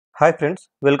Hi friends,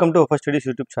 welcome to Offer Studies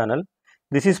YouTube channel.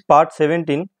 This is part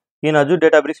 17 in Azure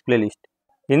Databricks playlist.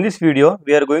 In this video,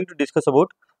 we are going to discuss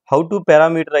about how to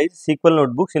parameterize SQL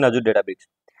notebooks in Azure Databricks.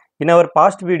 In our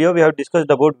past video, we have discussed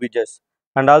about widgets,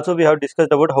 and also we have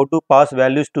discussed about how to pass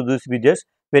values to these widgets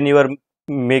when you are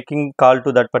making call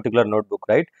to that particular notebook,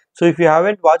 right? So if you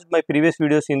haven't watched my previous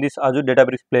videos in this Azure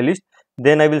Databricks playlist,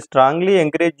 then I will strongly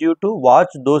encourage you to watch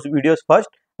those videos first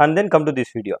and then come to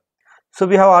this video. So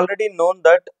we have already known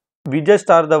that widgets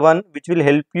are the one which will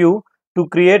help you to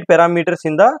create parameters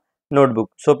in the notebook.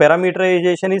 So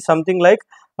parameterization is something like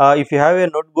if you have a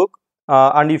notebook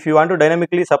and if you want to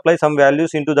dynamically supply some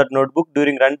values into that notebook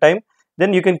during runtime,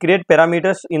 then you can create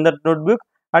parameters in that notebook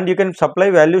and you can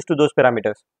supply values to those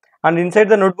parameters. And inside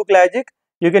the notebook logic,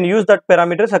 you can use that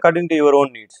parameters according to your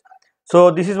own needs.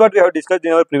 So this is what we have discussed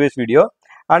in our previous video.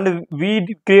 And we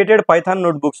created Python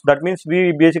notebooks. That means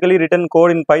we basically written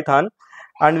code in Python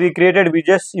and we created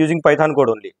widgets using Python code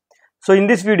only. So in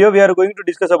this video, we are going to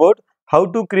discuss about how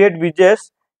to create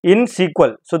widgets in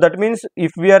SQL. So that means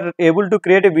if we are able to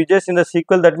create a widgets in the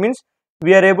SQL, that means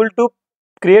we are able to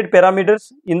create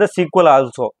parameters in the SQL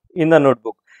also in the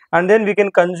notebook. And then we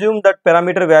can consume that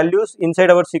parameter values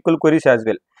inside our SQL queries as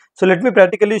well. So let me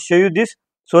practically show you this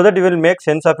so that you will make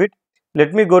sense of it.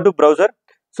 Let me go to browser.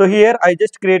 So here I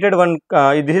just created one,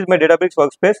 this is my Databricks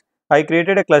workspace. I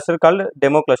created a cluster called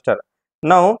demo cluster.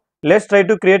 Now let's try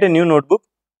to create a new notebook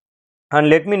and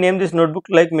let me name this notebook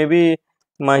like maybe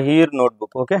Mahir notebook,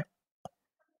 okay.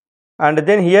 And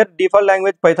then here default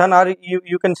language Python, or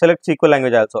you can select SQL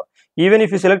language also. Even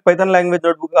if you select Python language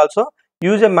notebook also,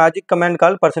 use a magic command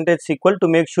called %SQL to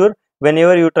make sure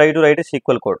whenever you try to write a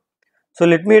SQL code. So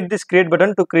let me hit this create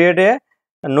button to create a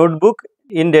notebook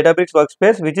in Databricks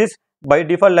workspace, which is by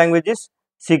default language is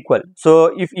SQL.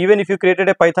 So even if you created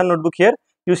a Python notebook here,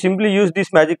 you simply use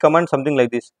this magic command something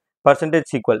like this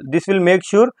 %SQL. This will make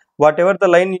sure whatever the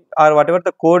line or whatever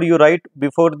the code you write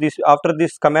before this, after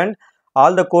this command,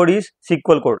 all the code is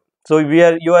SQL code. So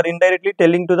you are indirectly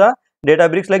telling to the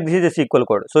Databricks like this is a SQL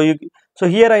code. So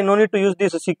here I no need to use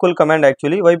this SQL command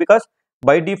actually. Why? Because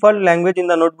by default language in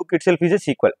the notebook itself is a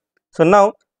SQL. So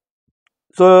now,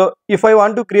 so if I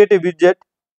want to create a widget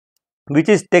which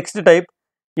is text type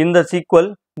in the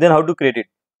SQL, then how to create it?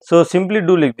 So simply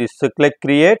do like this. So click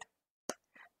create,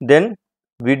 then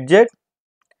widget,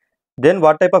 then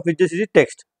what type of widget is it?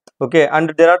 Text. Okay,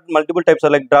 and there are multiple types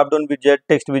of like drop down widget,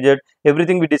 text widget,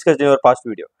 everything we discussed in our past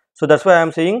video. So that's why I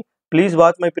am saying please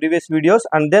watch my previous videos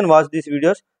and then watch these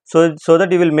videos so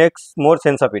that you will make more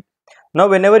sense of it. Now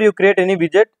whenever you create any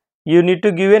widget, you need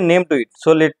to give a name to it.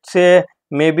 So let's say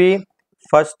maybe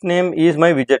first name is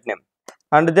my widget name,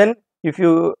 and then if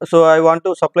you, so I want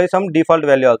to supply some default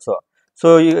value also.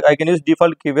 So I can use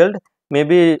default keyword,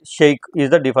 maybe Sheikh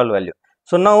is the default value.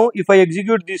 So now if I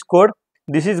execute this code,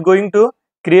 this is going to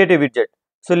create a widget.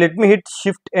 So let me hit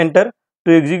shift enter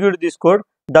to execute this code.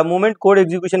 The moment code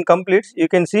execution completes, you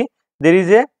can see there is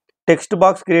a text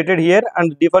box created here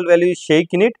and default value is Sheikh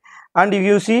in it. And if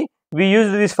you see, we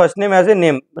use this first name as a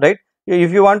name, right?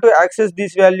 If you want to access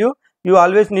this value, you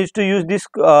always need to use this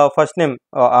first name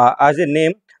as a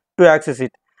name to access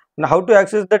it. Now how to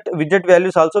access that widget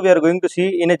values also we are going to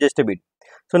see in just a bit.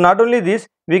 So not only this,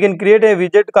 we can create a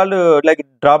widget called like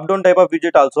drop down type of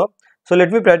widget also. So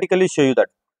let me practically show you that.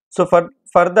 So for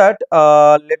that,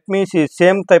 let me see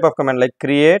same type of command like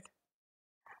create.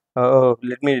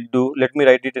 Let me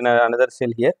write it in another cell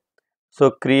here.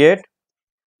 So create,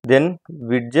 then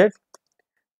widget,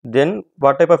 then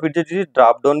what type of widget is it?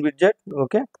 Drop down widget,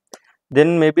 okay.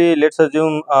 Then maybe let's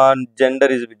assume gender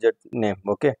is widget name,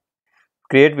 okay.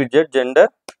 Create widget gender,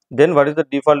 then what is the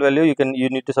default value? You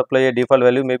need to supply a default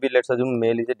value, maybe let's assume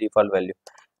male is a default value,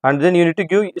 and then you need to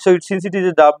give, so since it is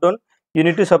a drop down, you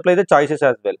need to supply the choices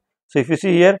as well. So if you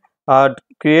see here,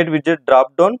 create widget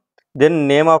drop down, then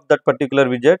name of that particular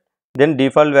widget, then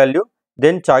default value,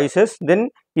 then choices, then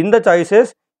in the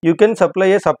choices you can supply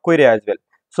a subquery as well.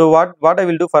 So what I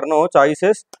will do for now,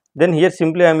 choices, then here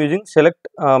simply I am using select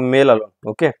male alone,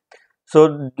 okay.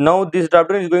 So now this drop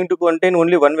down is going to contain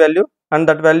only one value and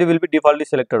that value will be defaultly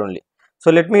selected only.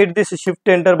 So let me hit this shift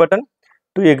enter button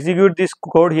to execute this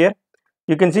code here.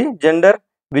 You can see gender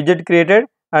widget created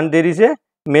and there is a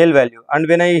male value, and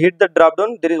when I hit the drop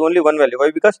down there is only one value.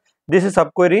 Why? Because this is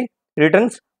subquery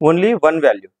returns only one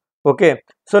value, okay.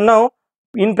 So now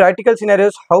in practical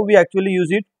scenarios, how we actually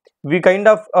use it, we kind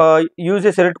of use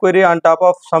a select query on top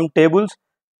of some tables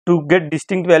to get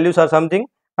distinct values or something,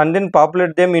 and then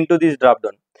populate them into this drop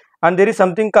down. And there is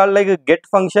something called like a get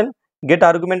function, get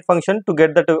argument function to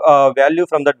get that value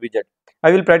from that widget.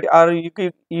 I will practice, or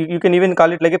you can even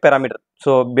call it like a parameter.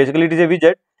 So basically it is a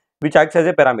widget. which acts as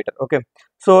a parameter. Okay,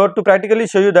 so to practically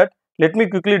show you that, let me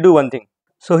quickly do one thing.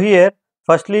 So here,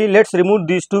 firstly, let's remove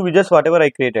these two widgets whatever I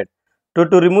created. To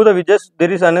remove the widgets,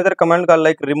 there is another command called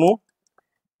like remove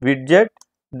widget,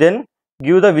 then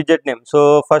give the widget name.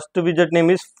 So first widget name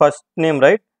is first name,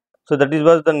 right? So that is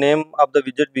was the name of the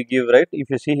widget we give, right? If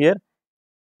you see here,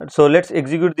 so let's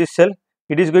execute this cell.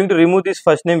 It is going to remove this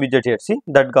first name widget here. See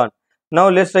that gone. Now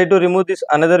let's try to remove this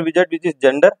another widget which is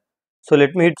gender. So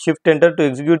let me hit shift enter to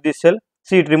execute this cell.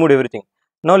 See, it removed everything.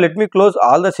 Now let me close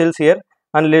all the cells here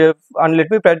and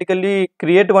let me practically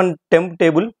create one temp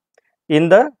table in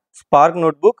the Spark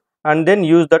notebook and then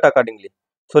use that accordingly.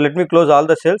 So let me close all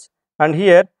the cells, and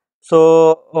here,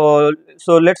 so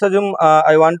let's assume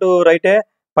I want to write a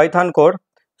Python code.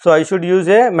 So I should use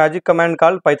a magic command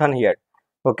called Python here.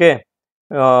 Okay,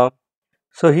 uh,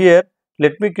 so here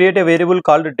let me create a variable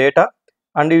called data,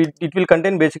 and it will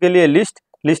contain basically a list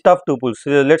of tuples.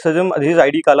 So let's assume this is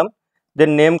ID column,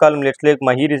 then name column, let's like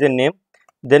Mahir is a name,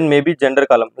 then maybe gender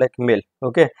column like male.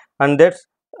 Okay, and that's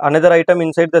another item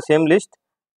inside the same list,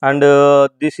 and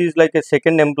this is like a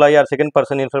second employee or second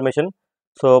person information.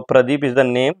 So Pradeep is the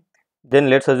name, then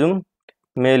let's assume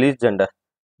male is gender.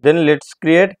 Then let's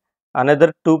create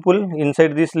another tuple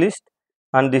inside this list,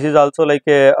 and this is also like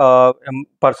a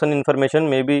person information,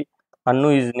 maybe Anu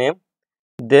is name,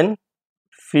 then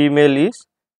female is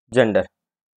gender.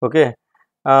 Okay,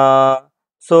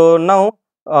 so now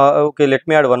okay, let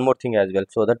me add one more thing as well,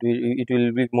 so that it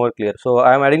will be more clear. So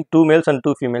I am adding 2 males and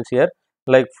 2 females here,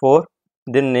 like 4,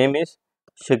 then name is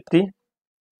Shakti,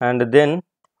 and then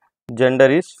gender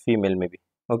is female maybe.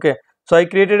 Okay, so I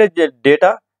created a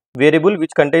data variable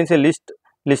which contains a list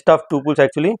of tuples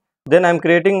actually. Then I am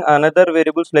creating another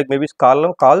variables like maybe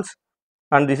column calls,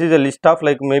 and this is a list of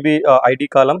like maybe ID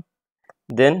column,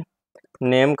 then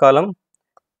name column,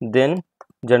 then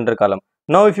gender column.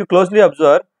 Now if you closely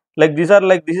observe, like these are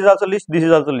like, this is also list, this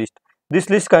is also list. This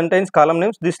list contains column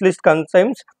names, this list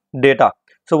contains data.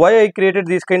 So why I created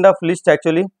this kind of list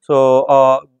actually?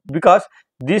 So because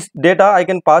this data I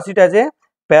can pass it as a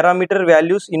parameter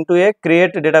values into a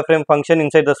create data frame function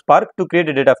inside the Spark to create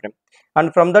a data frame,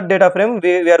 and from that data frame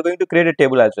we are going to create a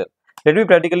table as well. Let me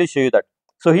practically show you that.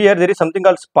 So here there is something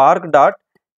called Spark dot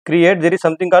create, there is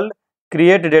something called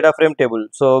create data frame table.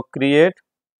 So create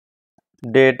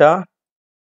data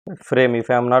frame, if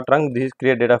I am not wrong, this is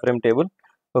create data frame table.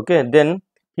 Okay, then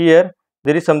here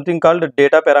there is something called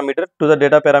data parameter. To the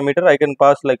data parameter I can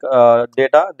pass like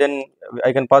data, then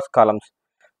I can pass columns,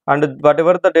 and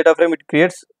whatever the data frame it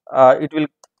creates, it will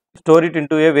store it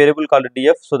into a variable called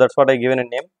df. So that's what I given a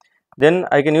name. Then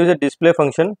I can use a display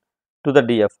function to the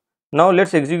df. Now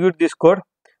let's execute this code.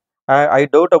 I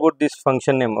doubt about this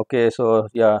function name. Okay, so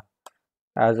yeah,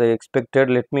 as I expected,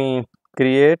 let me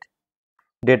create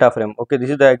data frame. Okay, this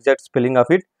is the exact spelling of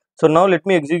it. So now let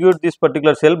me execute this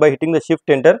particular cell by hitting the shift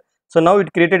enter. So now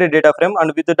it created a data frame,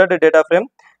 and with that data frame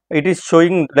it is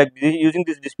showing like using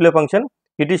this display function,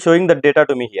 it is showing the data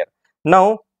to me here.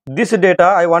 Now this data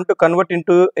I want to convert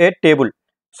into a table.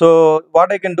 So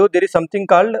what I can do, there is something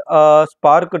called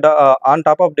Spark on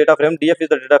top of data frame. Df is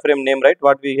the data frame name, right,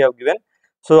 what we have given.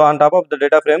 So on top of the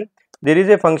data frame there is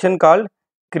a function called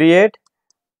create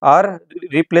or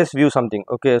replace view something.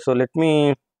 Okay, so let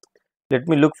me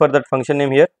look for that function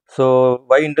name here. So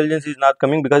why intelligence is not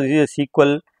coming? Because this is a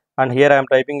SQL and here I am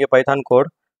typing a Python code.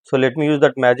 So let me use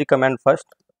that magic command first.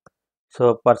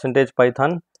 So percentage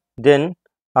Python, then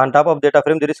on top of data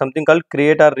frame there is something called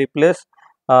create or replace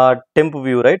temp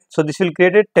view, right? So this will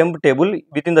create a temp table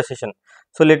within the session.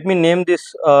 So let me name this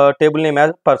table name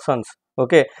as persons.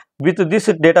 Okay, with this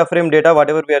data frame data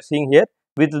whatever we are seeing here,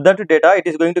 with that data it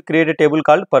is going to create a table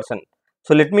called person.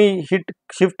 So let me hit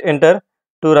shift enter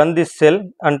to run this cell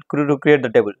and to create the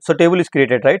table. So table is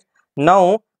created, right?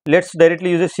 Now let's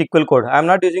directly use a SQL code. I am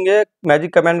not using a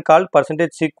magic command called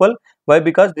percentage SQL. Why?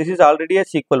 Because this is already a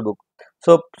SQL book.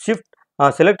 So shift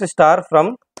select star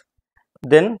from,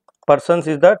 then persons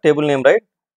is the table name, right?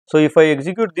 So if I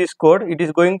execute this code, it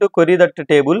is going to query that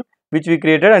table which we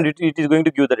created, and it is going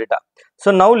to give the data.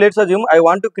 So now let's assume I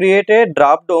want to create a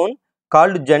drop down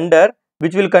called gender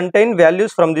which will contain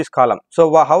values from this column.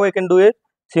 So how I can do it?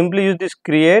 Simply use this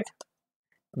create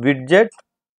widget.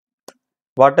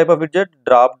 What type of widget?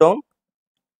 Drop down.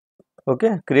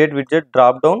 Okay, create widget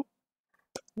drop down.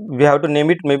 We have to name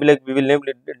it, maybe like we will name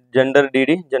it gender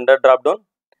dd, gender drop down.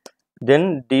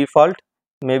 Then default,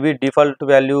 maybe default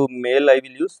value male I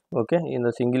will use. Okay, in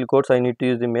the single quotes I need to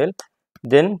use the male.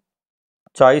 Then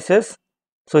choices.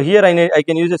 So here I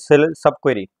can use a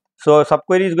subquery. So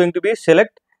subquery is going to be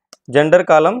select gender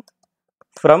column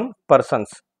from persons.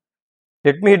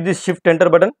 Let me hit this shift enter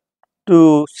button.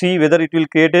 to see whether it will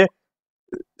create a,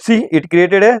 see it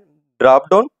created a drop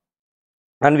down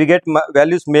and we get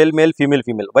values male, male, female,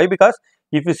 female. Why? Because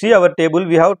if you see our table,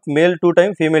 we have male 2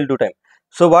 times, female 2 times.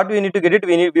 So what we need to get it,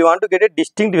 we want to get a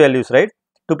distinct values, right,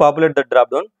 to populate the drop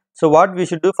down. So what we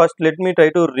should do first, let me try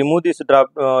to remove this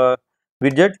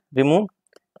widget, remove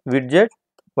widget.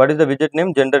 What is the widget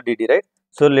name? Gender DD, right?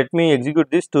 So let me execute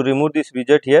this to remove this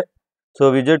widget here.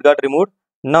 So widget got removed.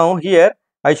 Now here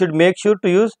I should make sure to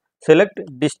use select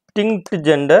distinct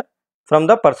gender from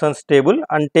the persons table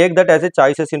and take that as a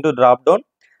choices into drop down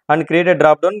and create a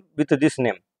drop down with this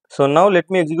name. So now let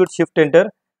me execute shift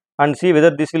enter and see whether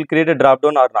this will create a drop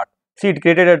down or not. See, it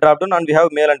created a drop down and we have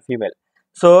male and female.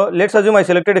 So let's assume I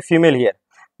selected a female here.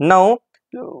 Now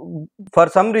for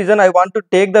some reason I want to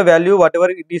take the value whatever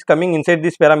it is coming inside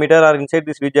this parameter or inside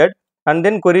this widget and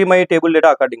then query my table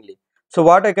data accordingly. So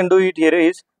what I can do it here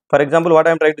is, for example, what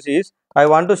I am trying to see is I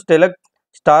want to select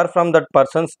star from that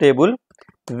person's table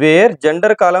where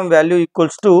gender column value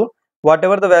equals to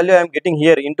whatever the value I am getting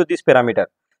here into this parameter.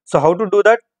 So how to do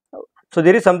that? So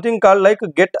there is something called like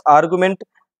get argument.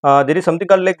 There is something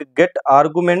called like get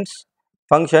arguments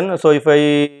function. So if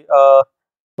I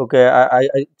okay,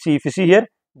 I see, if you see here,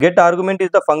 get argument is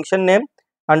the function name,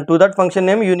 and to that function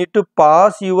name you need to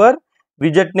pass your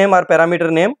widget name or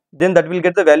parameter name, then that will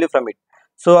get the value from it.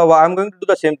 So I am going to do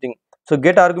the same thing. So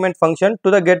get argument function,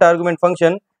 to the get argument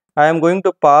function I am going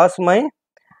to pass my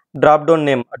drop down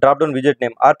name, drop down widget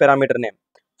name or parameter name.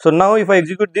 So now if I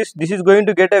execute this, this is going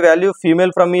to get a value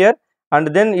female from here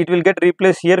and then it will get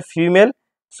replaced here female.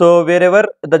 So wherever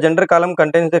the gender column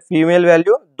contains the female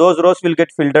value, those rows will get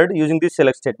filtered using this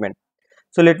select statement.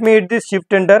 So let me hit this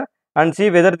shift enter and see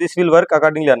whether this will work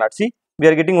accordingly or not. See, we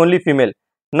are getting only female.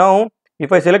 Now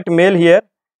if I select male here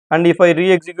and if I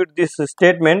re-execute this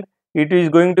statement, it is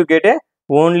going to get a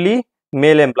only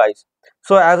male employees.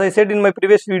 So as I said in my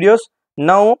previous videos,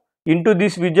 now into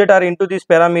this widget or into this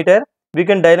parameter, we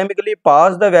can dynamically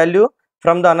pass the value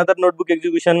from the another notebook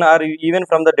execution or even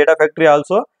from the data factory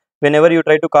also. Whenever you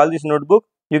try to call this notebook,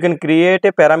 you can create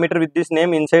a parameter with this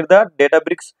name inside the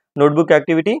Databricks notebook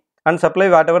activity and supply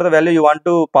whatever the value you want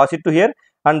to pass it to here,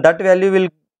 and that value will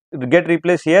get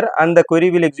replaced here and the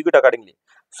query will execute accordingly.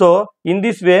 So in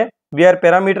this way, we are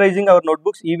parameterizing our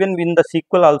notebooks even in the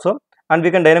SQL also, and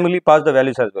we can dynamically pass the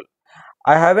values as well.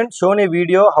 I haven't shown a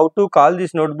video how to call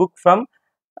this notebook from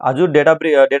Azure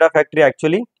Data Factory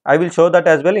actually. I will show that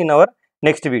as well in our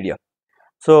next video.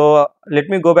 So let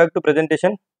me go back to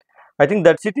presentation. I think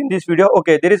that's it in this video.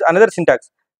 Okay, there is another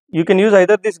syntax. You can use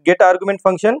either this get argument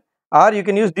function or you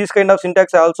can use this kind of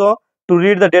syntax also to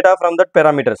read the data from that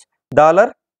parameters.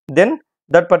 Dollar, then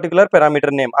that particular parameter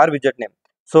name or widget name.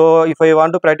 So if I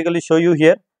want to practically show you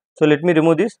here, so let me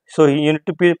remove this. So you need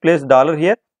to place dollar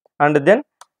here and then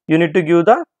you need to give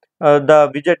the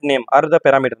widget name or the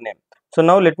parameter name. So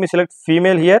now let me select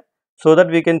female here so that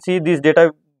we can see this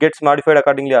data gets modified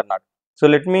accordingly or not. So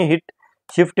let me hit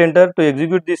shift enter to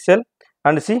execute this cell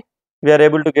and see we are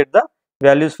able to get the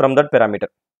values from that parameter.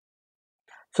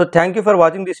 So thank you for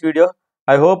watching this video.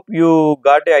 I hope you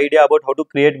got an idea about how to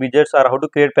create widgets or how to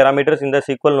create parameters in the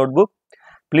SQL notebook.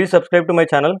 Please subscribe to my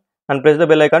channel and press the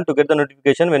bell icon to get the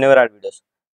notification whenever I add videos.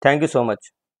 Thank you so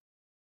much.